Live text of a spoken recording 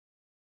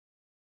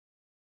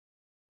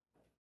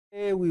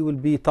Today we will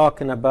be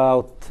talking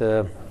about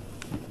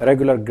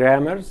regular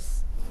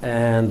grammars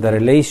and the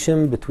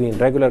relation between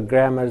regular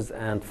grammars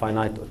and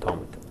finite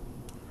automata.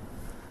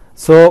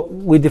 So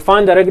we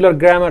defined a regular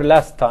grammar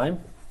last time.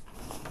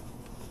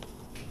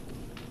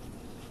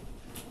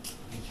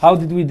 How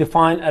did we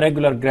define a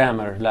regular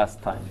grammar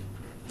last time?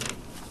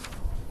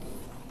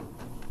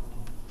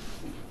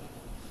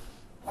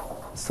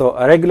 So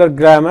a regular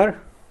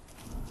grammar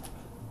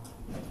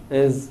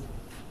is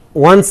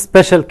one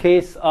special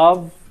case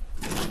of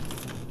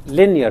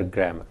linear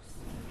grammars,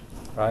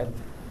 right?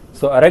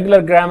 So a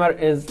regular grammar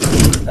is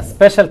a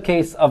special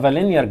case of a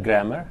linear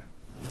grammar.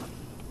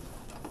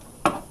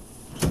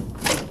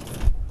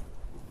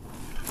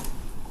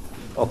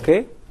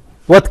 Okay,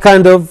 what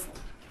kind of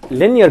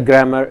linear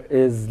grammar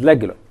is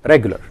regular?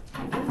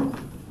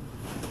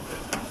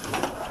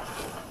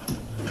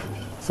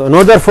 So in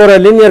order for a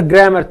linear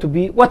grammar to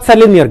be, what's a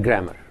linear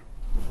grammar?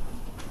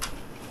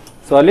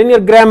 So a linear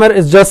grammar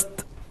is just,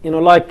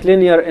 like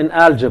linear in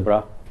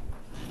algebra.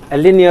 A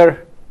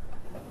linear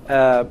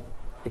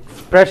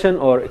expression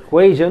or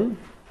equation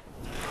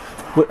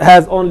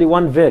has only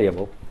one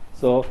variable.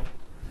 So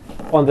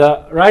on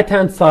the right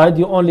hand side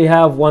you only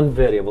have one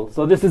variable.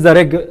 So this is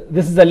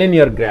a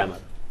linear grammar.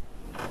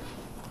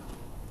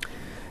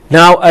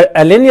 Now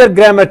a linear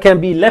grammar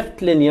can be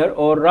left linear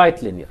or right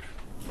linear,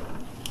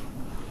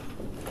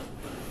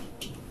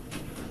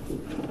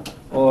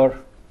 or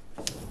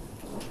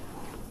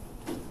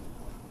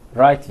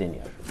right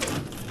linear.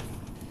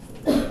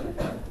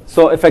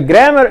 So if a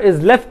grammar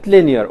is left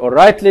linear or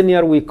right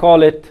linear, we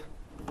call it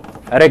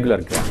a regular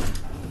grammar.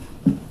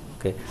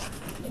 Okay.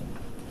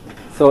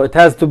 So it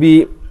has to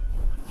be,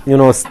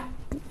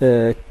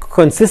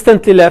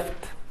 consistently left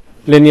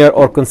linear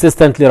or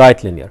consistently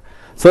right linear.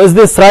 So is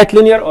this right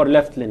linear or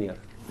left linear?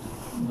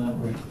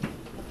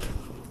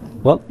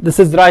 Well, this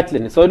is right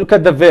linear. So look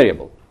at the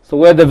variable. So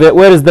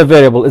where is the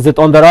variable? Is it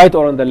on the right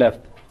or on the left?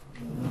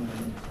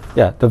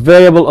 Yeah, the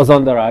variable is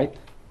on the right.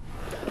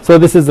 So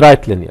this is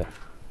right linear.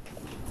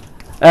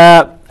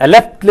 A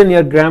left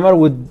linear grammar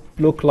would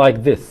look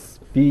like this: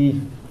 B,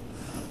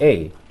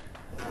 A,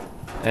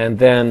 and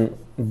then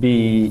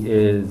B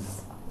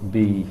is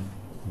B,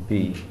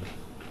 B,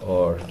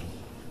 or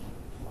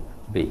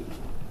B.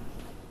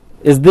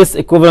 Is this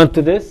equivalent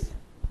to this?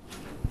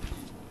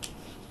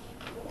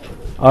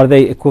 Are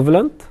they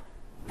equivalent?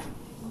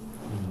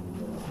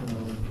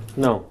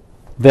 No,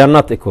 they are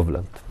not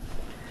equivalent.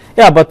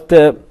 Yeah, but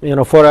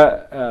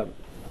for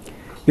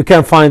you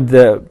can find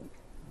the.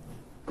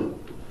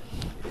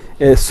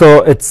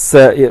 So it's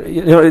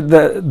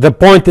the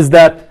point is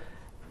that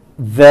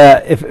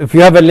if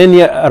you have a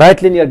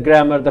right linear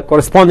grammar, the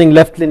corresponding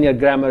left linear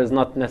grammar is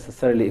not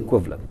necessarily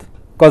equivalent,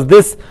 because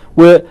this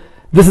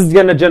is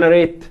going to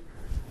generate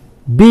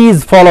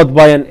b's followed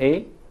by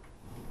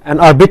an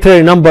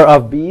arbitrary number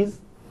of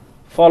b's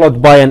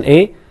followed by an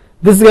a.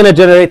 This is going to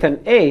generate an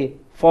a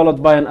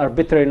followed by an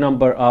arbitrary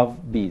number of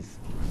b's.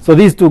 So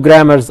these two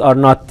grammars are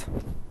not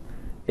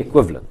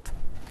equivalent.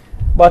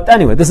 But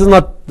anyway, this is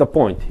not the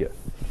point here.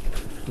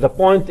 The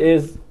point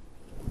is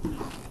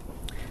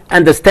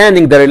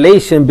understanding the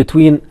relation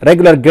between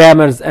regular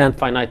grammars and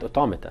finite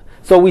automata.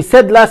 So we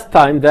said last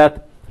time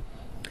that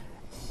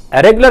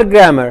a regular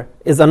grammar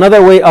is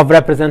another way of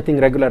representing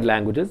regular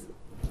languages,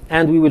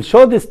 and we will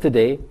show this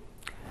today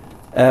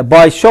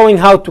by showing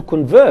how to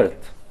convert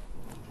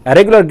a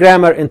regular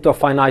grammar into a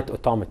finite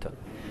automaton.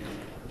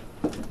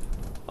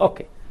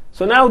 Okay,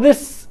 so now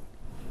this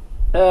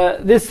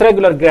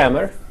regular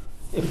grammar,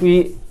 if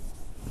we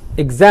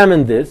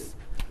examine this,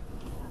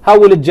 how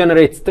will it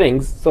generate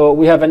strings? So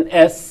we have an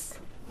S,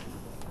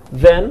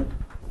 then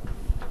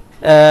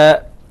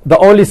the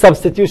only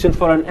substitution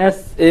for an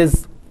S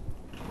is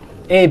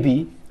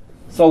AB.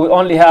 So we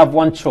only have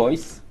one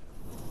choice,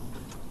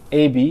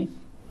 AB.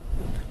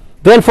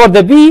 Then for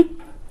the B,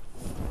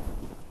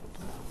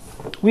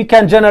 we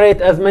can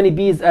generate as many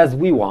B's as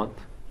we want.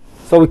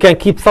 So we can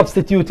keep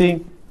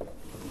substituting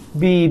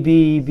B,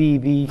 B, B,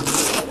 B.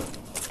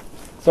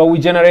 So we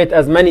generate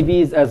as many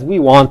B's as we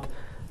want.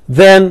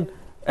 Then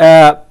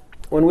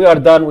when we are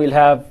done,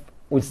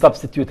 we'll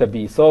substitute a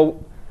B. So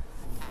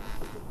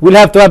we'll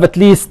have to have at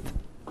least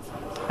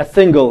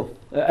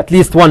at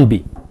least one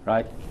B,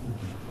 right?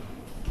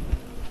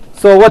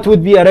 So what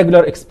would be a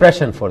regular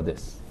expression for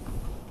this?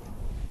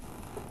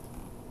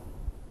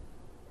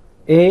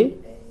 A,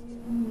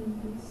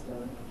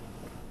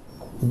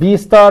 B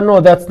star?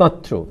 No, that's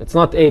not true. It's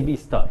not A, B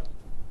star.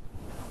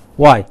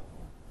 Why?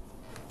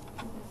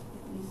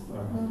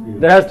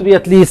 There has to be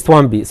at least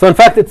one B. So in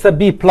fact, it's a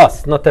B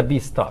plus, not a B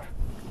star.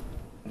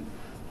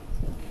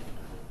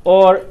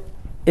 Or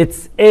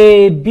it's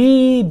A,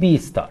 B, B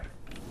star.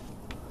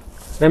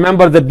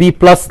 Remember the B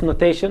plus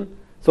notation?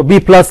 So B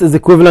plus is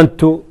equivalent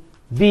to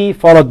B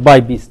followed by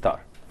B star.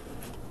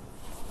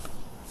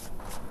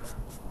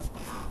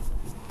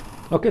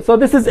 Okay, so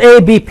this is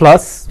A, B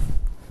plus.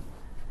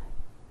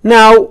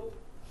 Now,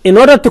 in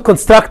order to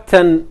construct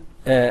an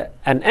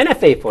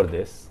NFA for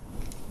this,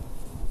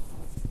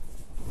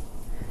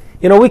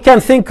 we can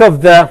think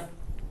of the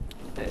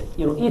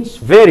each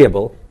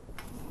variable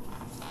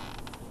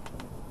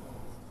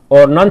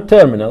or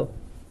non-terminal,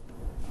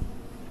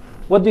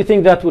 what do you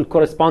think that will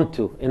correspond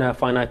to in a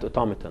finite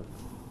automaton?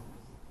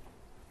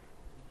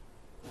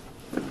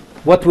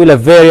 What will a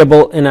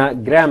variable in a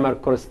grammar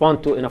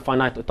correspond to in a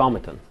finite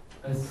automaton?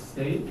 A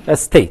state? A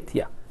state,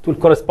 yeah. It will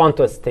correspond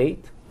to a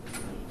state.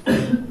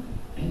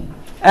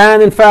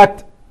 And in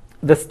fact,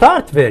 the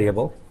start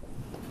variable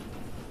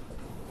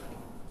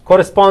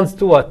corresponds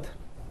to what?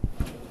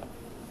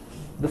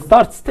 The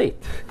start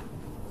state.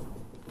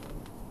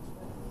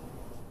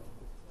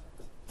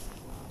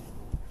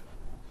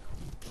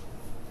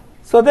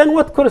 So then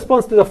what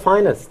corresponds to the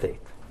final state?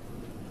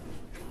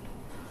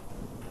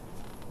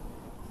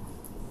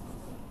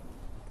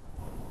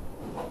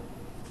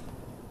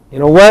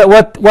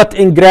 What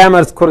in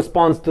grammars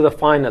corresponds to a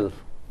final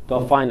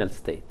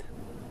state?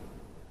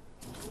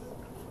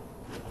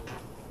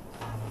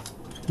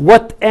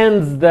 What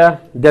ends the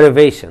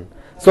derivation?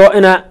 So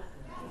in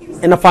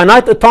a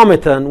finite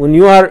automaton, when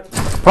you are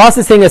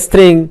processing a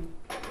string,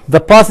 the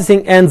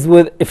processing ends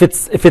with,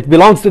 if it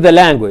belongs to the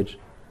language,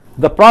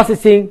 the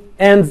processing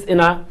ends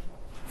in a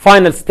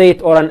final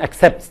state or an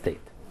accept state.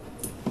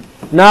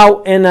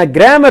 Now in a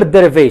grammar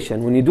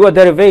derivation, when you do a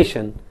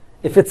derivation,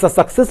 if it's a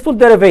successful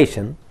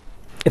derivation,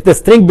 if the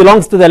string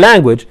belongs to the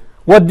language,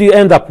 what do you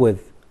end up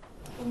with?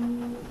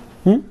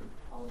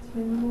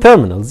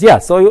 Terminals. Yeah,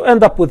 so you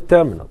end up with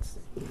terminals.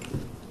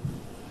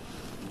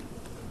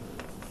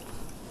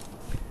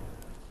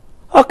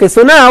 Okay,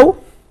 so now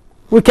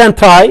we can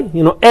try,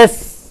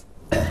 S.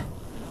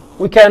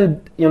 We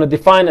can,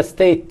 define a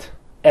state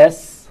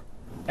S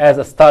as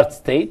a start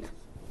state,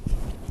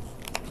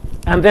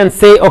 and then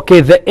say,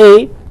 okay, the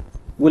A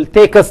will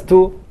take us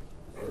to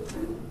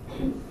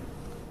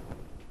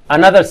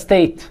another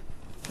state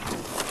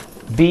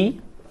B.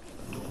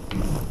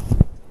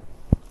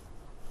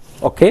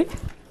 Okay.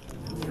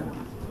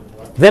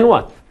 Then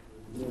what?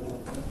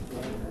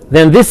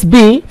 Then this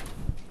B,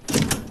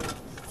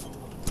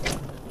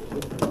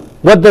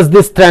 what does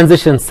this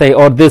transition say,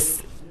 or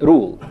this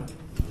rule?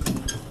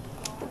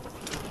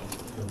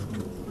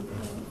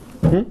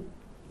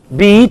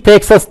 B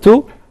takes us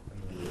to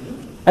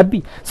a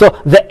B.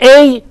 So the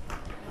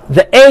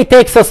A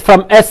takes us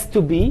from S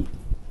to B.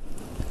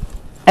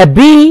 A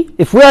B,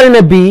 if we are in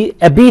a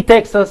B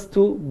takes us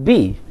to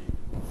B.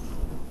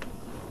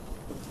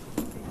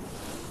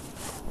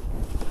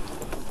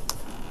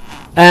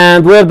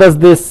 And where does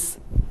this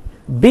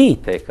B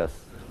take us?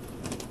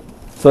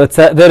 So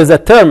there is a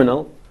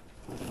terminal.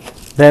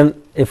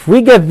 Then if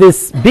we get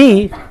this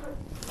B,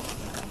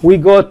 we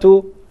go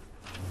to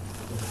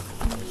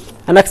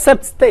an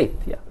accept state.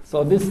 Yeah.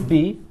 So this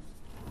B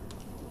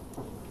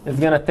is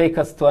going to take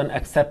us to an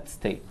accept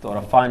state or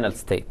a final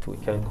state. We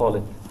can call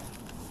it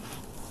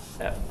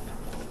F.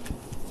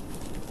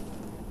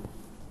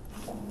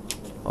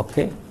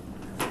 Okay.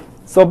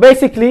 So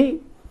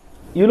basically,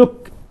 you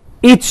look,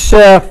 each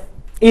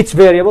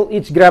variable,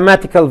 each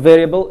grammatical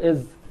variable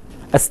is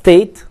a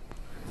state,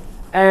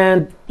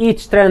 and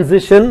each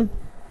transition,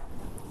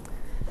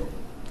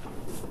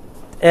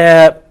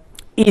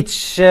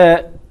 each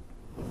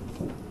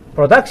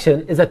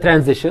production is a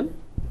transition.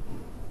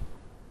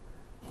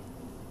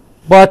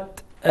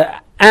 But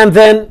and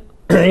then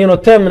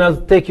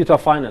terminals take you to a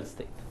final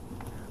state.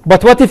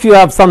 But what if you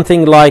have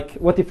something like,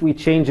 what if we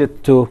change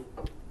it to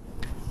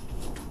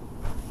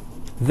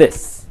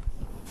this?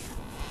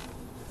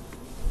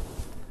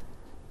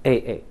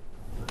 AA.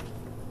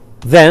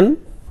 Then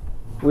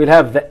we'll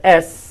have the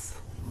S.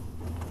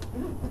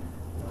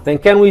 Then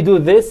can we do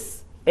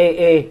this?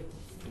 AA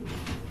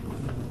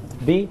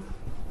B?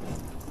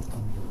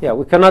 Yeah,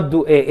 we cannot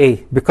do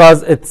AA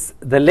because it's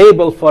the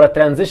label for a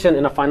transition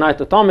in a finite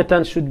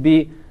automaton should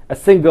be a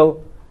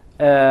single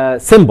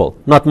symbol,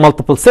 not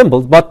multiple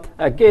symbols. But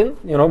again,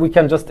 we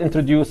can just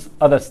introduce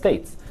other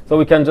states. So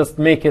we can just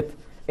make it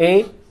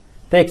A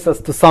takes us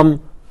to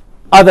some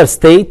other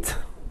state.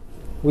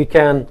 We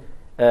can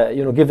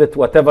give it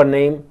whatever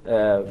name,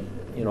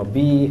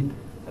 B,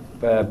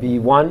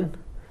 B1,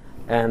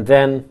 and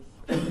then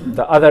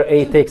the other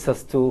A takes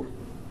us to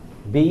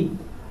B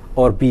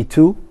or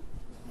B2.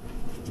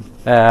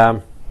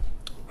 And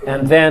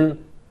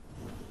then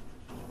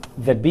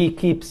the B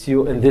keeps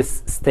you in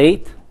this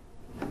state,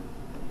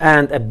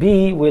 and a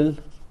B will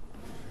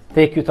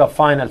take you to a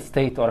final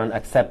state or an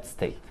accept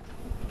state.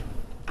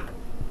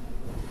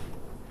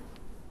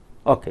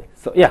 Okay,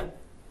 so yeah.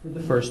 For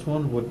the first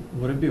one,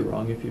 would it be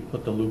wrong if you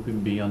put the loop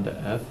in B on the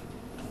F?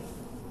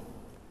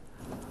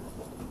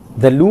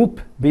 The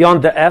loop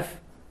beyond the F?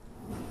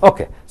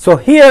 Okay, so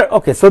here,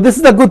 so this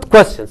is a good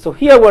question. So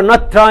here we're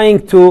not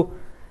trying to,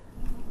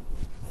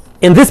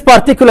 in this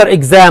particular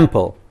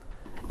example,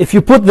 if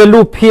you put the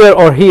loop here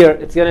or here,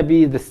 it's going to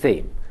be the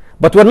same.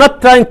 But we're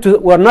not trying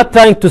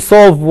to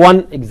solve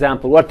one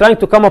example. We're trying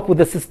to come up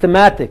with a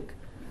systematic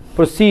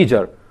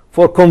procedure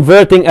for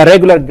converting a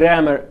regular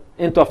grammar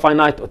into a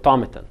finite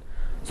automaton.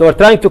 So we're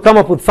trying to come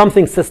up with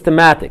something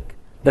systematic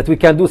that we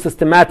can do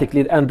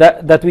systematically, and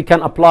that we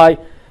can apply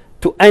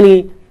to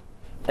any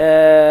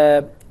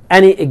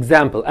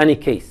example, any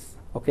case.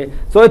 Okay,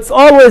 so it's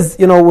always,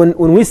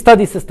 when we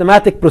study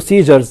systematic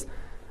procedures,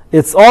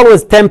 it's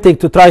always tempting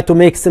to try to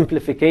make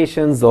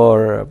simplifications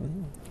or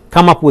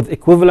come up with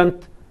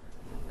equivalent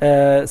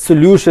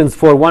solutions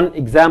for one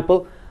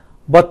example.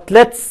 But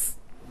let's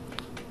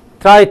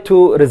try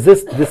to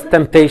resist this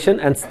temptation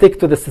and stick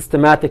to the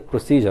systematic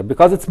procedure,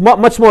 because it's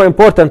much more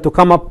important to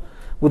come up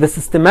with a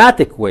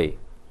systematic way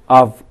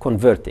of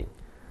converting.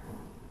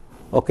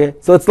 Okay,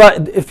 so it's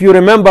like, if you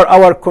remember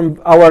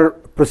our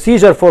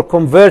procedure for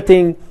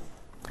converting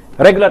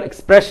regular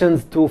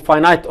expressions to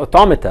finite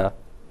automata,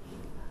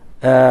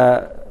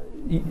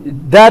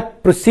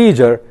 that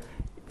procedure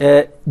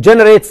may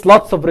generate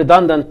lots of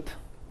redundant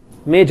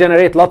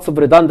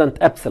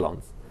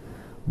epsilons,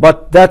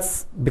 but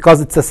that's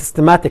because it's a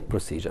systematic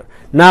procedure.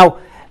 Now,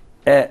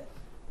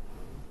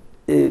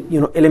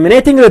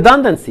 eliminating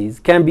redundancies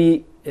can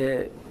be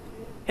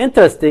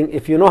interesting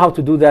if you know how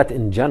to do that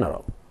in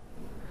general,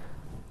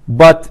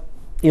 but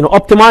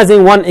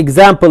optimizing one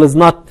example is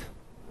not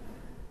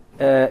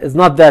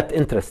that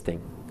interesting.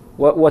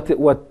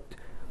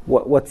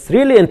 What's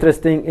really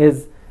interesting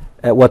is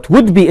what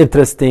would be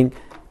interesting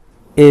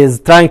is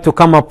trying to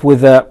come up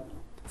with a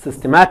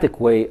systematic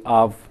way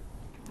of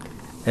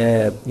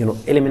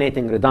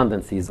eliminating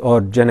redundancies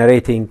or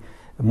generating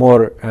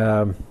more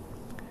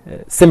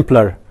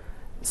simpler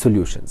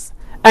solutions.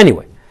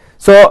 Anyway,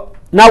 so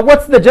now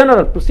what's the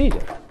general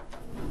procedure?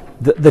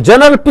 The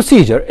general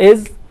procedure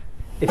is,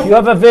 if you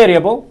have a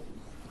variable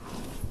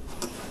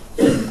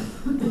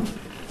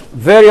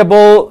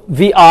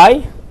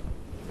vi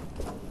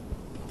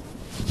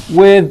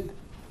with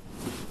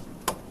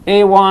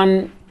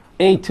a1,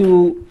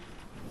 a2,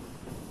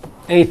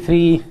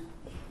 a3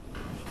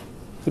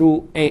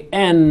 through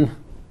an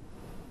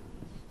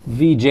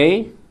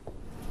vj,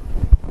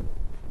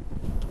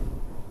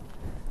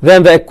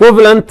 then the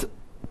equivalent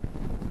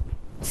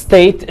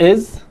state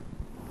is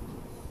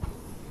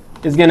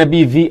going to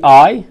be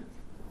vi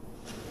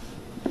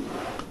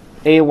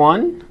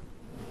a1,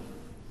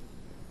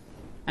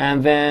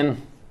 and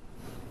then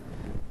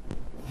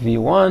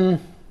v1,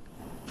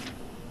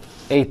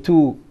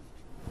 a2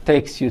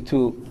 takes you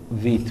to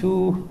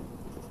v2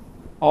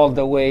 all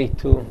the way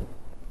to,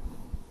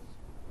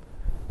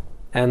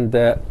 and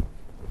at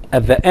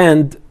the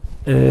end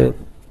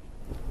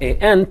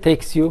an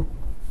takes you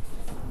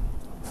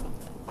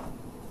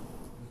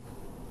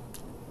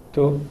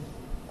to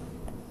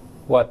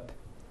what?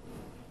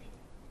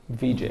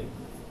 vj.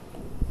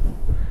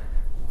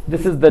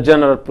 This is the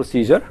general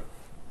procedure.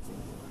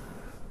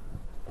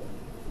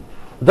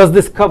 Does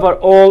this cover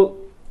all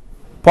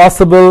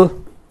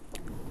possible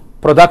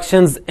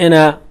productions in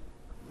a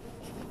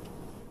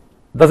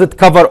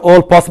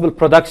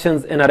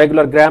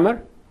regular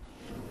grammar?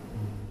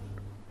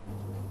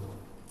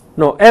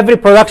 No, every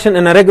production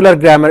in a regular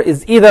grammar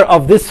is either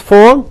of this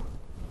form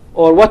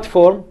or what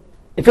form?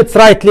 If it's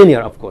right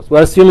linear, of course.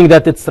 We're assuming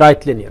that it's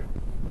right linear.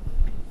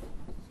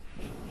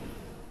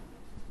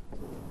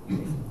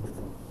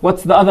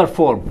 What's the other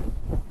form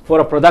for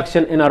a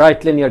production in a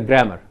right linear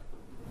grammar?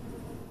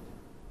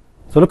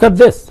 So look at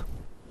this.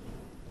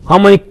 How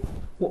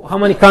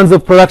many kinds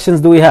of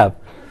productions do we have?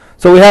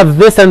 So we have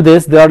this and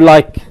this. They are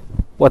like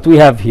what we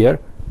have here.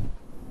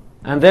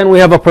 And then we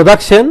have a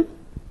production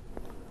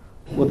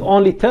with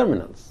only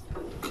terminals.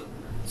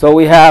 So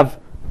we have,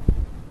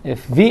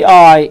 if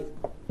vi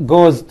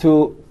goes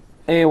to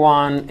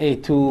a1,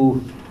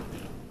 a2,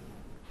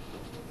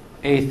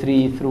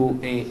 a3 through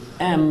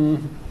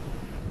am,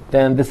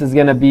 then this is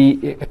going to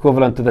be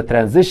equivalent to the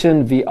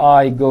transition.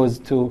 vi goes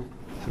through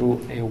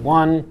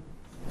a1,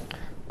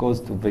 goes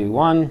to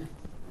v1,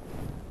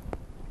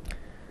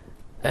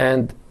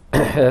 and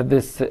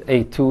this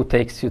a2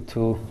 takes you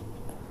to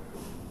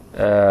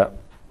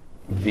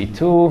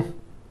v2,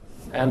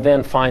 and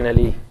then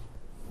finally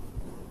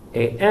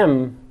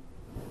am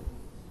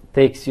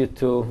takes you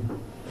to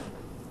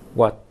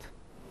what?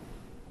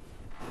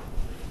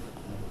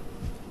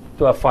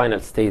 To a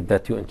final state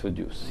that you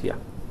introduce. Yeah,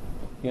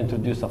 you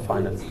introduce a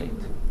final state.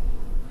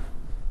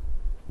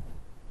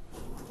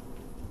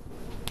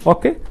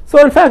 Okay, so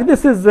in fact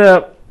this is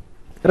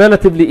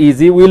relatively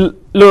easy. We'll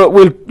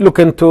look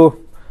into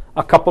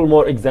a couple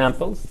more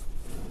examples.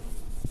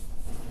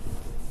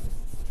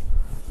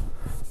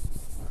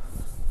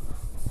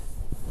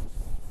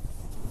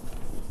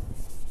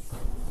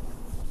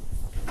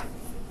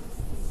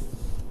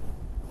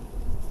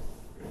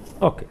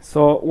 Okay,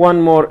 so one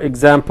more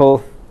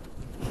example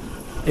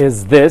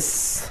is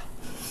this.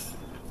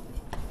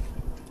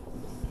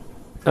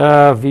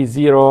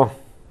 V0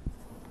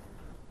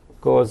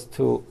 goes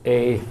to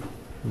a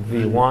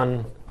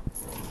v1,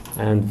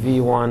 and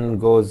v1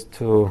 goes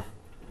to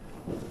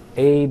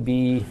a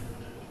b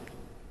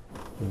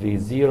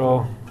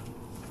v0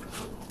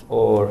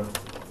 or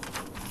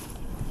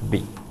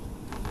b.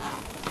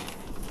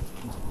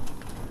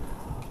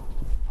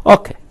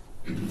 Okay,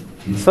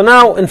 so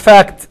now in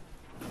fact,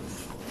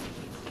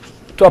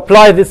 to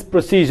apply this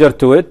procedure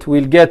to it,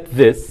 we'll get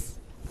this.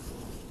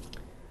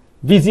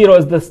 v0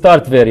 is the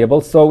start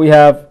variable, so we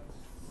have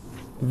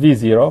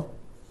v0.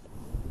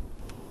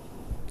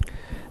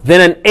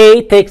 Then an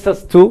A takes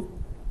us to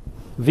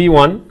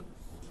V1.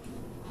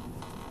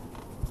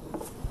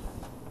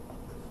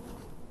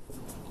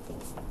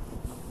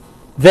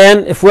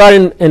 Then if we are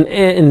in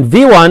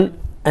V1,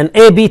 an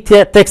AB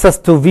takes us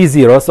to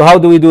V0. So how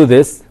do we do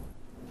this?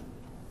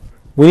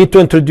 We need to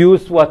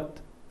introduce what?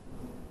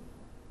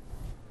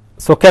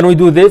 So can we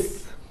do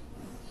this?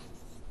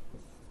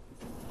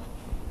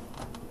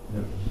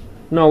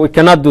 No, we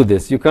cannot do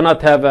this. You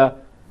cannot have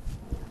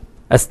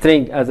a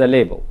string as a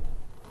label.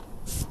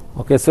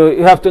 Okay, so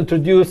you have to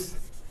introduce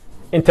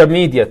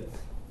intermediate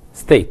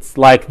states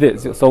like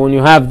this. So when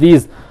you have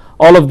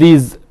all of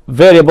these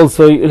variables,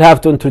 so you'll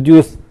have to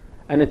introduce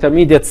an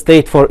intermediate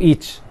state for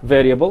each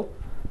variable.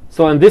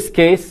 So in this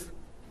case,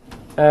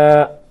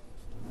 the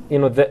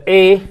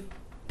A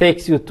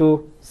takes you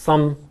to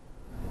some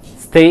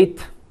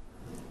state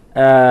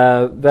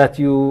that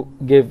you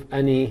give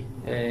any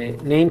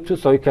name to,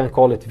 so you can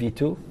call it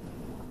V2.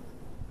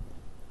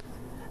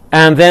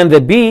 And then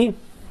the B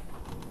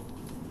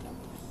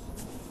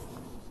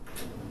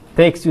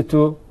takes you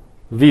to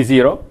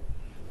V0.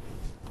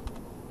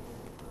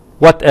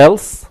 What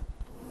else?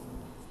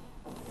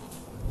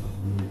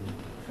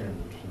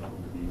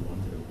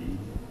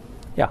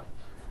 Yeah.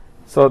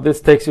 So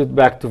this takes you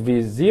back to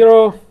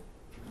V0.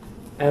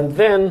 And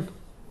then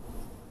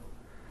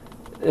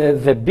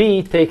the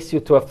B takes you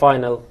to a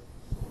final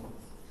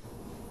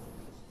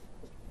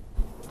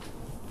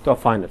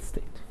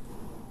state.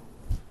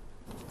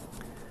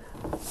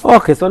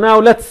 Okay, so now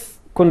let's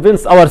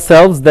convince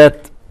ourselves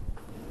that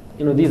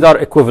these are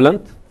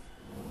equivalent.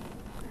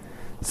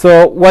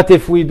 So what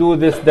if we do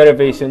this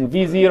derivation?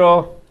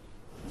 V0,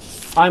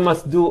 I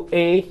must do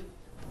A,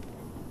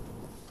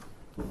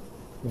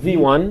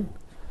 V1.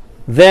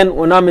 Then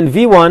when I'm in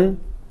V1,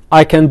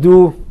 I can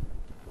do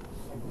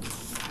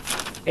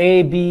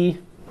AB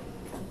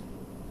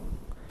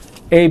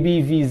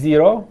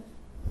V0,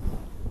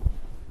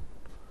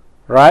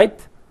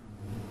 right?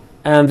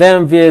 And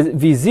then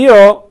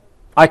V0,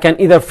 I can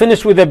either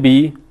finish with a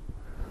B,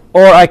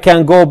 or I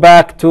can go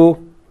back to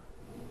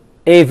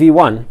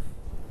AV1.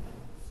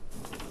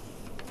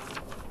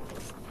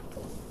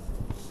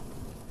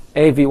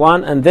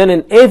 AV1, and then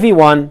in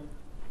AV1,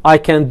 I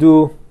can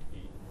do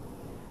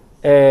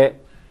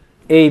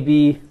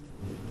AB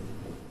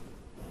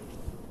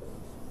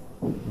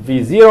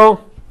V0.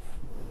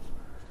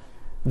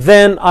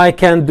 Then I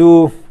can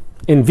do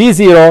in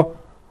V0,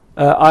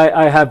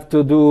 I have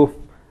to do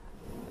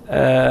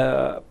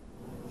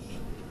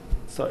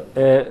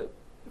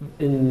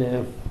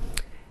in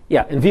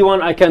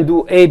V1 I can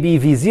do AB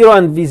V0,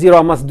 and V0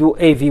 I must do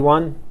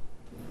AV1.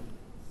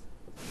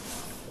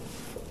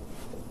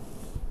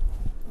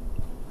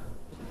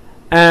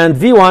 And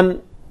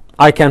V1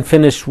 I can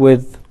finish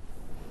with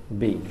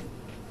B.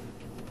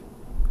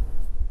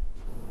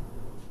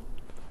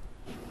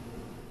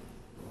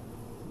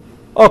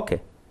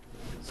 Okay.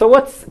 So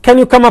can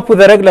you come up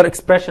with a regular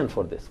expression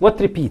for this? What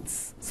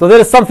repeats? So there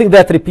is something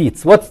that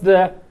repeats. What's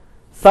the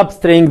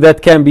substring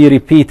that can be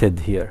repeated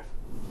here?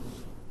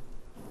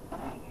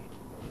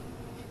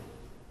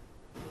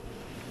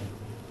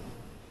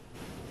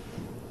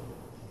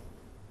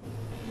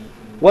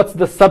 What's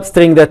the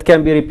substring that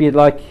can be repeated?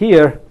 Like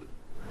here,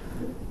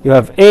 you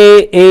have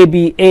A,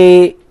 B,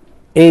 A,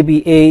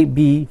 B, A,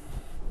 B.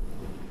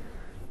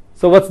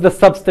 So what's the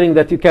substring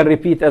that you can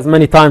repeat as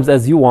many times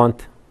as you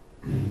want?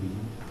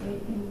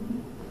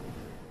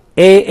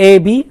 A,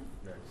 B?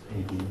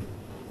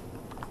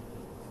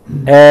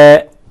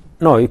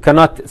 No, you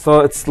cannot.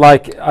 So it's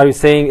like, are you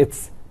saying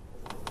it's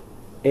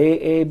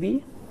A,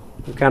 B?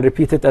 You can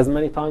repeat it as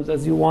many times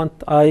as you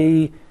want.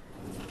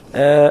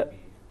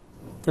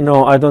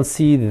 No, I don't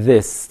see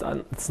this.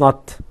 It's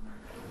not.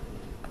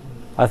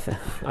 I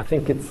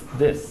think it's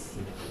this.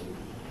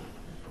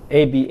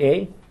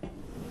 ABA.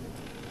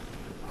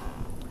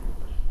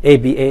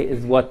 ABA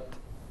is what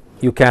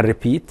you can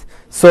repeat.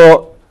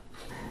 So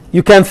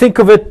you can think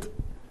of it,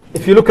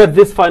 if you look at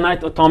this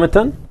finite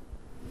automaton,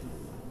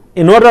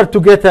 in order to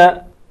get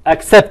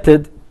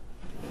accepted,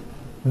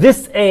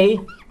 this A,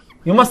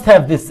 you must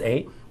have this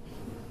A,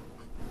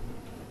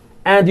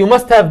 and you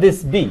must have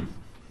this B.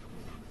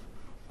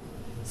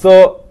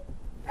 So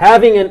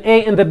having an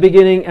A in the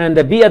beginning and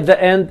a B at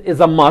the end is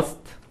a must.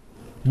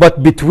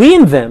 But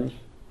between them,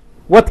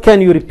 what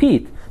can you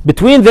repeat?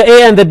 Between the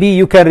A and the B,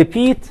 you can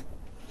repeat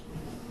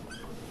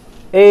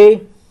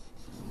A,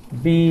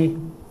 B,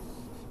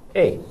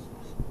 A.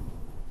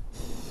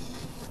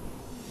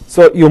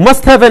 So you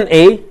must have an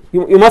A.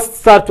 You must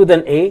start with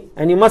an A,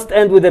 and you must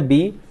end with a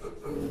B.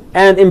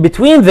 And in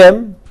between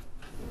them,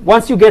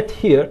 once you get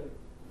here,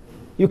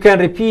 you can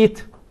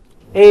repeat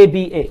A,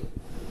 B, A.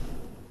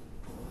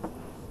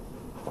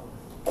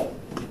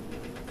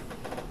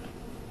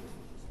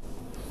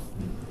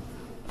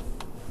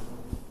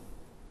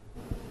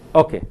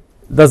 Okay.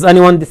 Does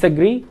anyone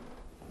disagree?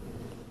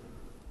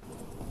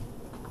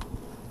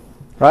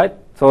 Right?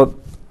 So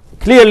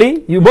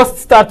clearly, you must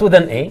start with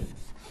an A,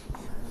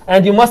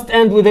 and you must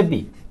end with a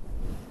B.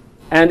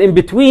 And in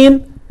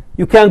between,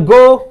 you can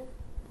go,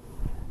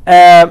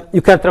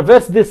 you can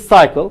traverse this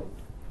cycle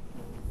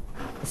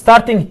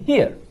starting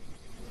here.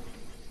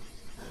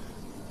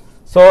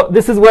 So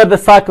this is where the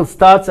cycle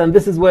starts, and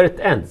this is where it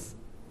ends.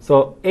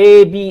 So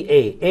A, B,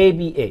 A, A,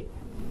 B, A.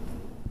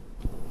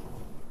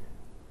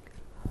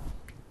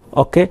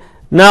 Okay.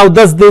 Now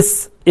does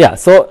this, yeah,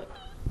 so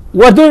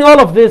we're doing all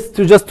of this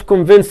to just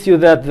convince you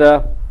that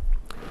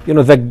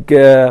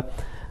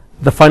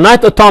the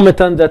finite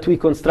automaton that we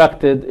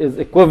constructed is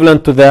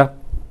equivalent to the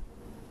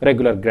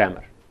regular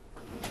grammar.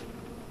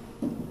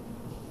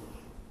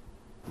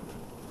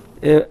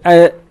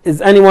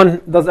 Does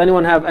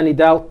anyone have any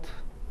doubt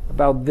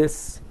about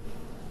this?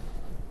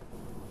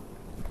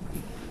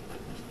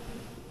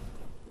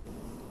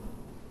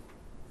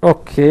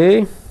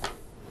 Okay.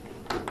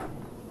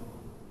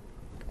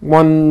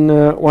 One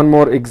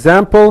more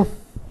example.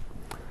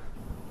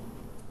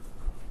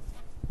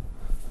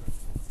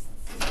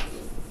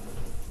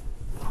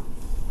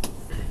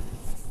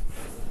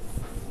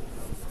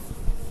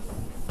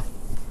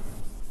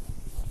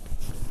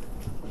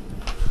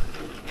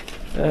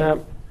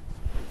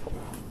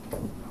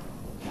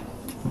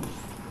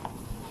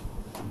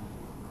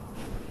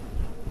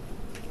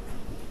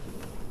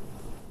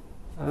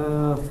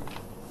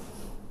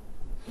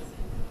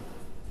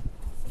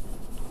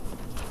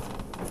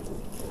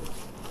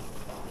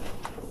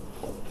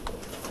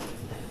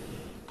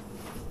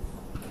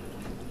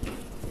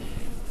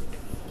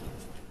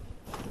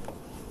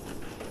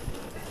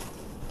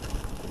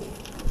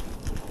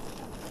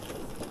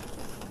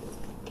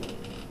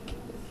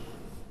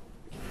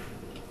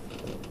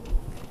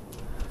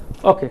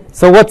 Okay,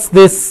 so what's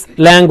this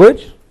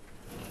language?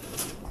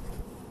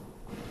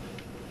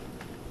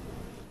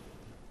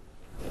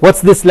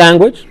 What's this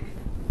language?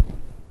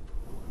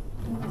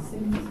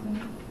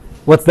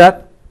 What's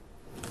that?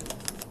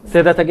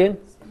 Say that again.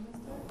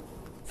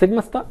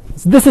 Sigma star?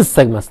 This is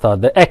sigma star,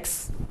 the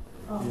X.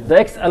 The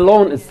X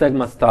alone is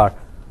sigma star.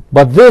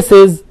 But this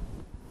is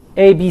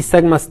AB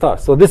sigma star.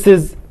 So this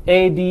is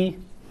AB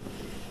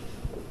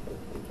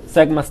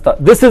sigma star.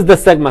 This is the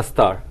sigma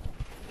star.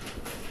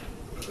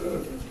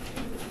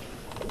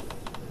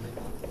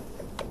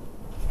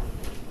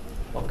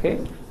 Okay.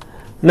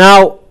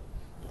 Now,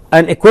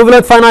 an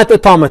equivalent finite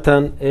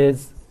automaton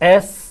is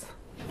S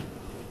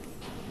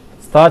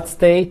start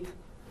state,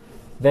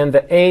 then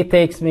the A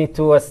takes me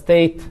to a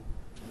state,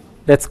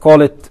 let's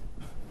call it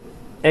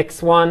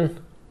X1,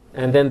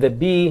 and then the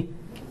B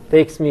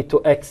takes me to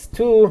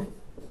X2,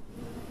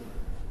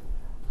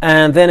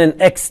 and then in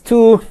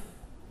X2,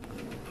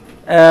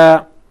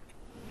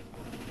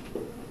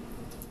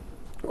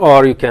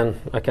 or I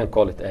can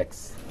call it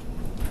X,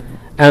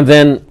 and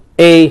then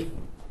A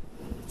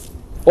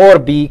or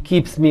B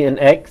keeps me in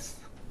X,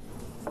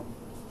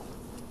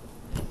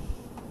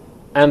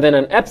 and then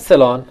an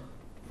epsilon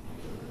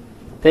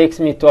takes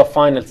me to a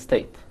final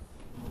state.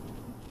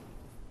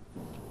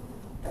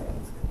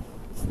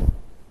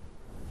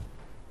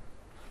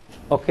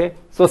 Okay,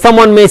 so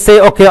someone may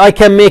say, okay, I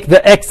can make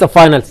the X a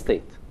final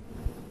state.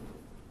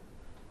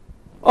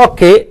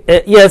 Okay,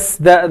 yes,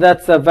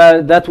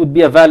 that would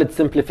be a valid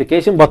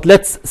simplification, but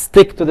let's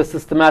stick to the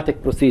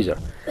systematic procedure.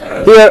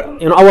 Here,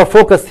 our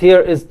focus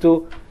here is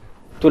to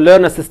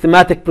learn a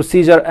systematic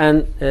procedure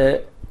and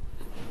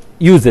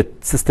use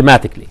it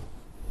systematically.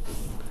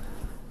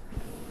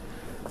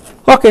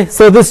 Okay,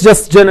 so this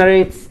just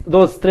generates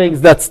those strings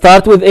that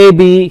start with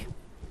AB,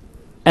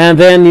 and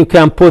then you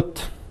can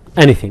put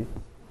anything.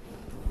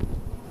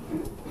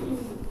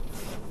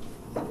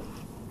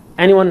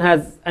 Anyone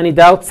has any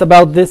doubts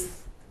about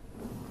this?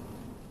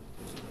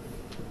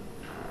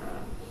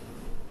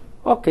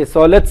 Okay,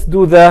 so let's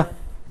do the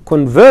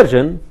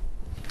conversion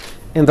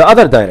in the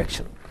other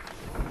direction.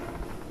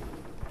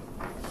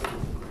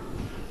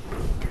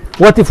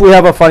 What if we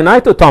have a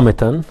finite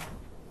automaton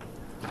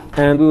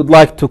and we would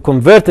like to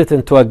convert it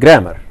into a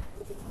grammar?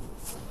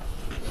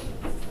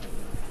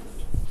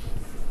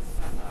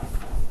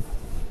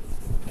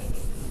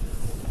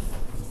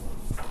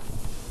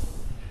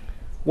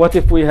 What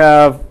if we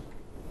have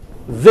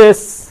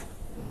this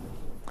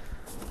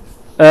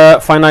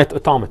finite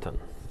automaton?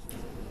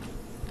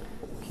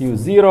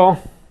 Q0,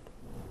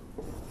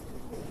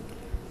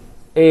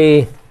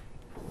 A,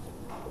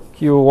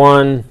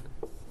 Q1,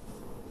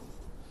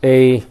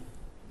 A,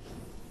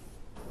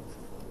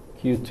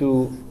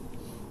 Q2,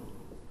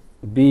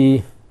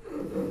 B,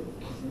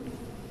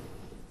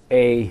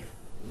 A,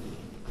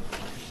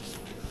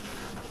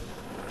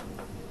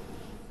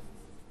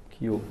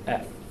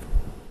 QF.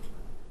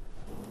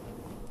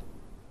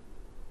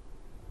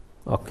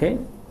 Okay.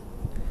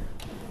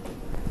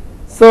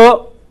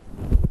 So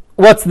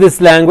what's this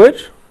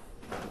language?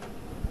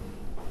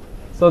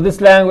 So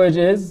this language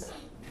is,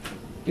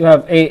 you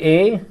have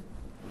AA,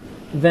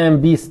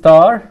 then B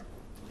star,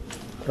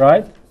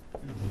 right?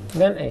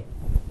 Then A.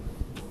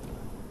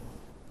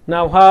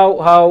 Now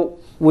how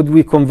would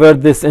we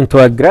convert this into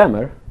a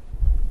grammar?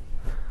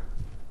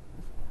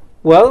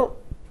 Well,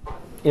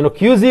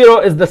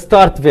 Q0 is the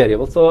start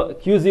variable. So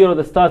Q0,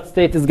 the start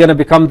state, is going to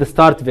become the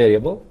start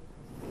variable.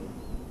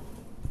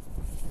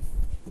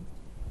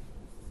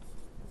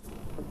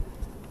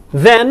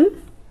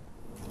 Then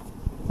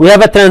we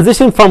have a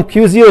transition from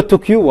Q0 to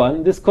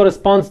Q1. This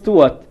corresponds to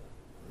what?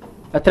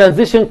 A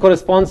transition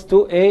corresponds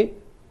to a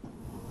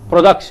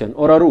production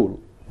or a rule.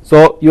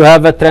 So you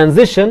have a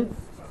transition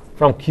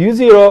from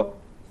Q0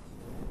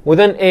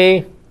 with an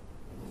A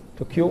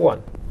to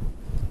Q1.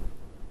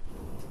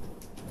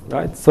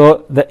 Right?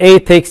 So the A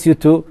takes you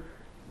to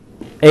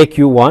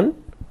AQ1.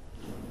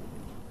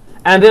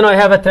 And then I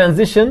have a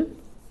transition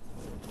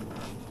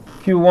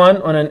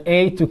Q1 on an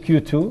A to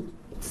Q2.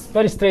 It's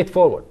very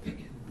straightforward.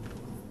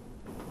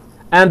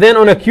 And then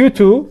on a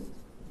Q2,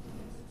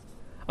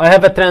 I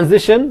have a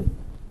transition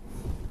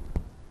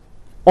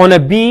on a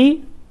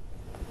B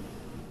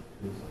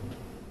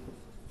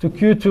to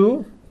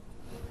Q2.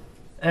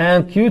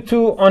 And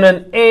Q2 on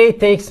an A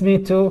takes me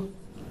to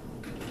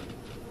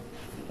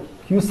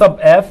Q sub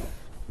F.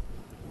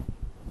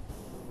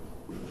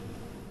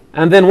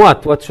 And then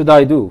what? What should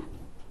I do?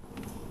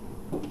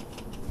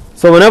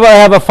 So whenever I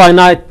have a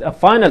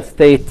final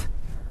state,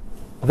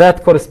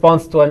 that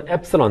corresponds to an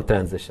epsilon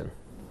transition.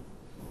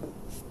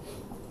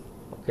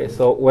 Okay,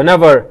 so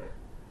whenever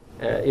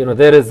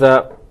there is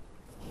a,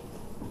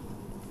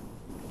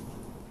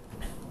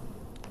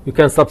 you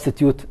can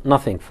substitute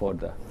nothing for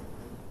the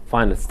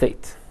final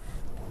state.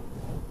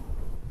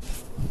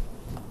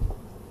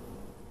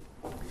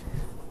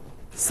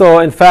 So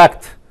in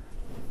fact,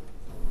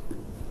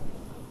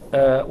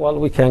 well,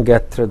 we can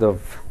get rid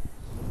of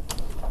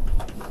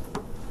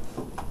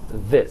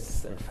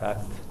this, in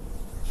fact.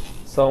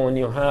 So when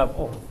you have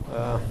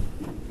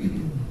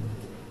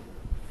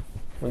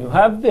when you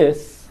have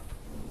this,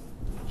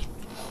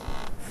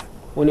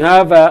 when you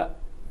have a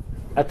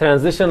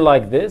transition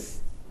like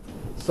this,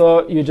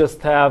 so you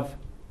just have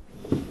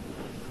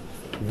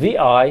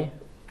VI,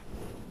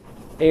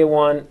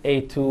 A1,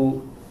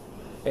 A2,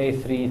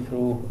 A3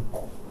 through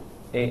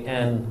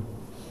AN,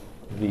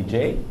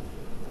 Vj.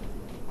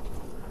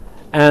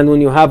 And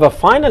when you have a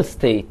final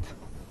state,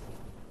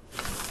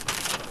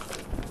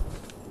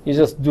 you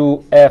just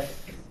do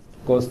F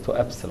goes to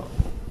epsilon.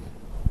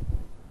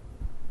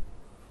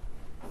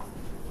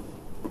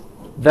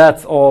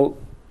 That's all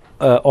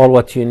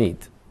what you need.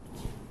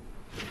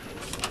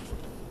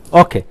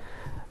 Okay,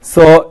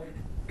 so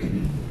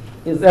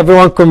is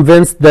everyone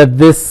convinced that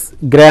this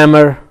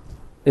grammar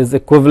is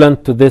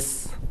equivalent to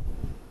this?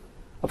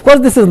 Of course,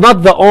 this is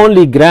not the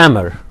only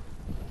grammar.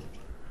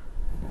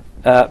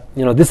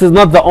 This is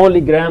not the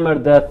only grammar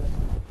that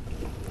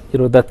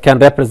that can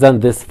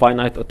represent this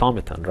finite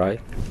automaton,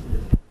 right?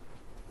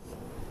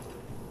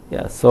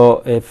 Yeah.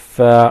 So if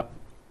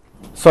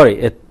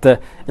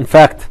in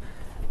fact,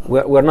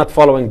 we're not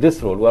following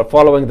this rule. We're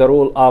following the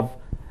rule of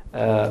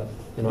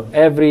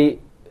every.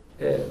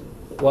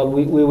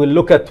 We will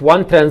look at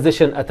one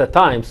transition at a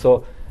time.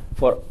 So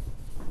for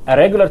a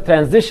regular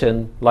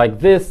transition like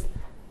this,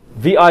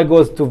 Vi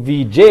goes to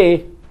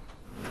Vj.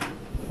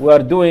 We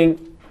are doing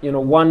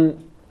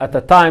one at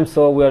a time.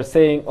 So we are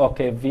saying,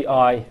 okay,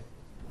 Vi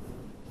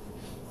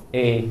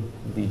A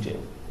Vj.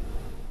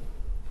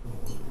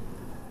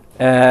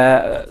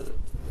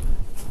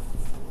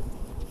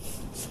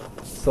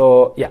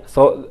 So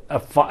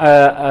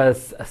a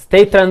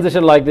state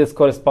transition like this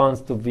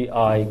corresponds to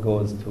Vi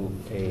goes to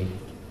A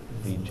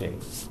Vj.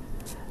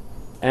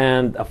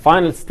 And a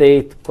final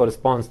state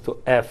corresponds to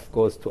F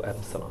goes to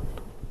epsilon.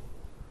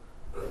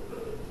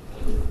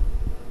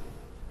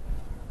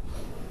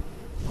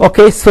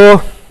 Okay,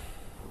 so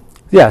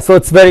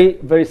it's very,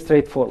 very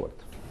straightforward.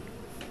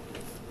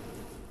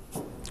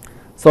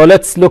 So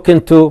let's look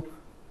into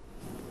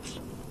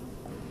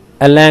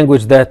a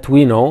language that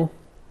we know,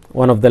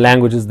 one of the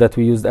languages that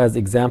we used as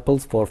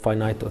examples for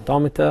finite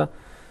automata.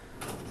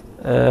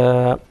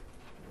 Okay.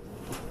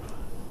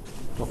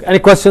 Any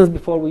questions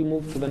before we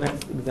move to the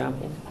next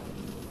example?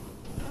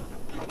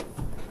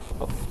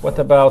 Okay. What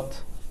about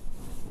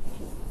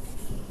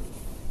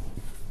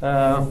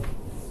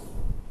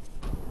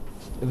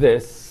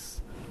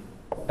this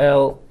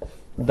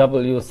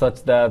LW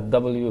such that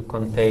W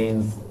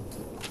contains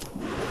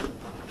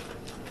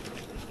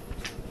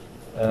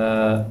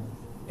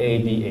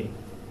ABA?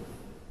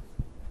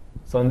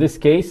 So in this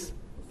case,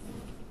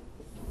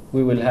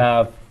 we will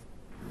have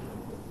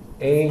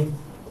A,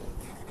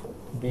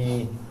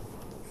 B,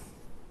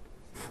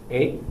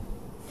 A,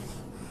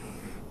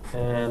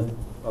 and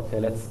okay,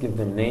 let's give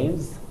them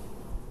names.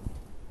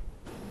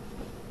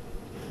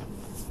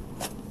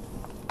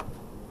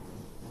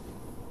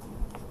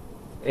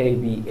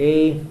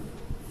 ABA.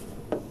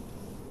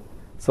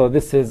 So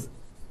this is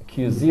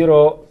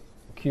Q0,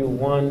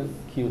 Q1,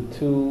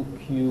 Q2,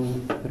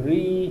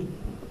 Q3,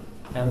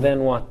 and then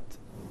what?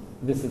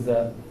 This is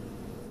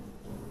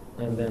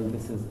and then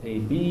this is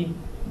AB,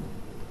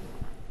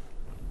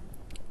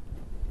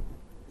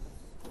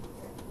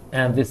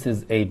 and this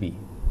is AB.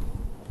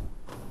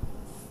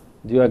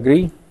 Do you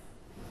agree?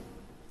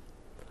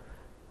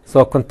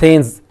 So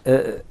contains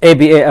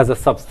ABA as a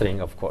substring,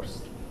 of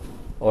course,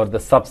 or the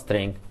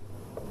substring.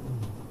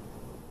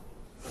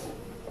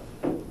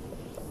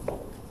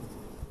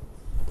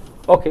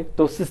 Okay,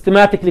 to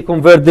systematically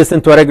convert this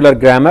into a regular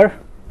grammar,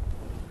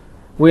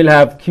 we'll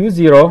have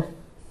Q0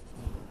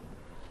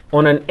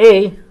 on an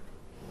A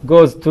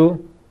goes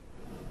to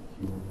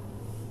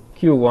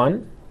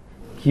Q1.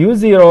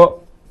 Q0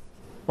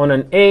 on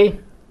an A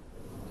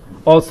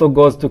also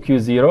goes to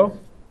Q0.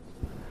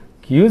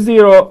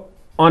 Q0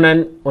 on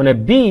a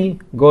B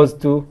goes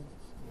to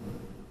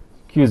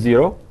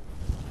Q0.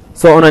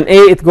 So on an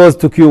A it goes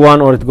to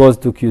Q1 or it goes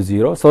to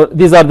Q0. So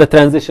these are the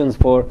transitions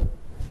for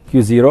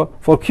Q0.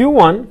 For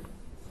Q1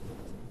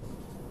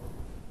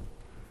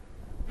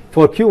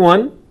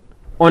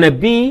 on a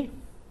B,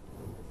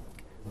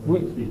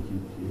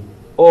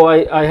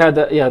 I had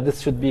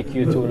this should be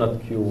Q2,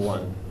 not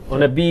Q1.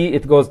 On a B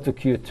it goes to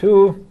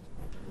Q2,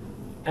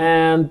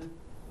 and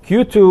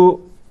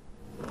Q2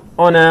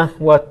 on a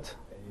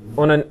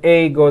on an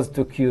A goes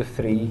to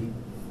Q3,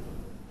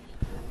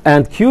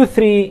 and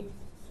Q3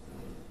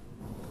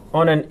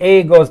 on an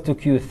A goes to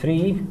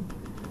Q3,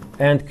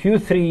 and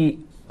Q3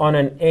 on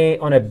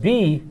a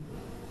B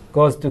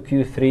goes to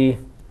Q3,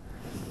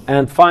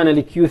 and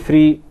finally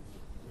Q3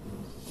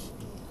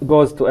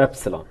 goes to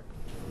epsilon.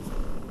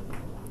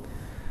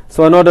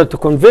 So in order to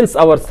convince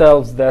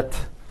ourselves that,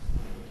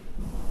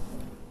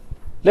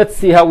 let's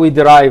see how we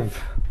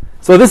derive.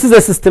 So this is a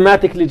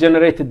systematically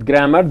generated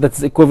grammar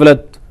that's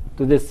equivalent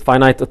to this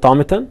finite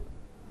automaton.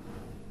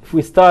 If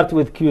we start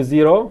with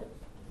Q0,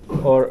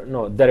 or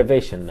no,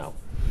 derivation now.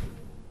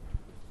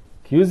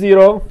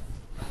 Q0,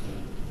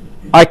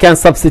 I can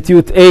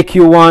substitute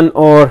AQ1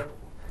 or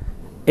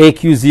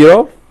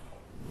AQ0.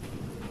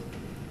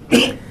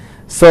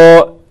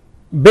 So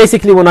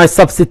basically when I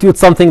substitute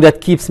something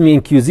that keeps me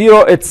in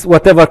Q0, it's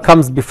whatever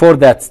comes before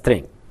that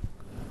string.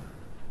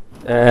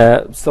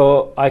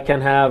 So I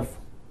can have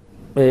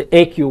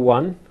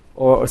AQ1,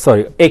 or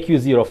sorry,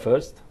 AQ0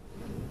 first.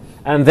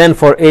 And then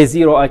for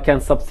A0, I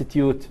can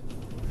substitute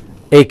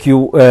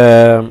AQ.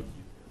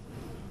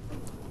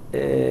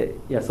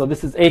 So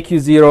this is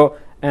AQ0,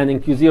 and in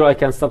Q0, I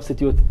can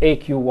substitute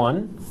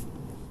AQ1.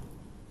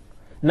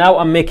 Now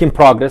I'm making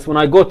progress. When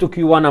I go to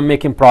Q1, I'm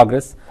making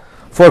progress.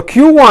 For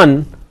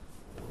Q1,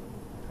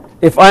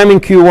 if I'm in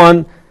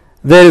Q1,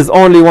 there is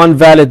only one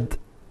valid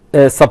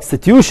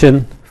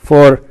substitution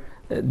for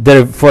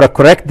a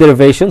correct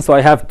derivation, so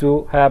I have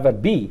to have a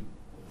B.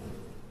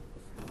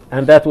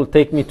 And that will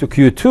take me to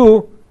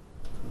Q2.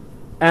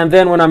 And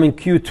then when I'm in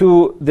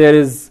Q2, there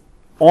is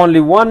only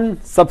one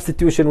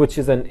substitution, which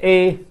is an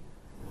A.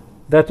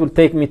 That will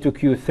take me to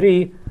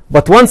Q3.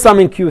 But once I'm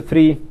in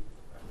Q3,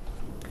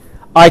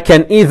 I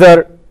can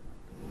either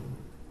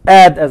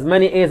add as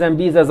many A's and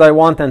B's as I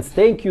want and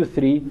stay in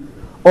Q3,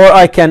 or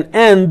I can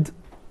end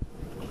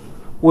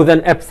with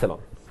an epsilon.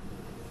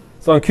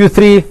 So in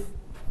Q3,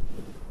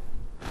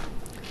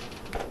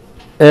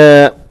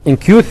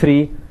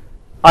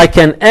 I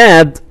can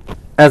add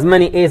as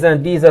many A's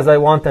and B's as I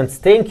want and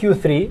stay in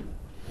Q3,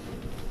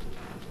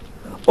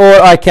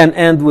 or I can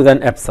end with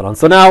an epsilon.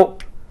 So now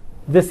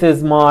this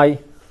is my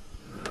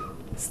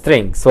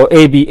string. So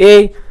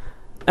ABA,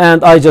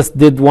 and I just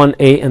did one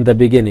A in the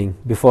beginning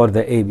before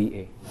the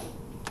ABA.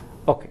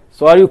 Okay,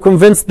 so are you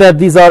convinced that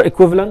these are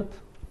equivalent?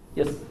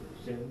 Yes.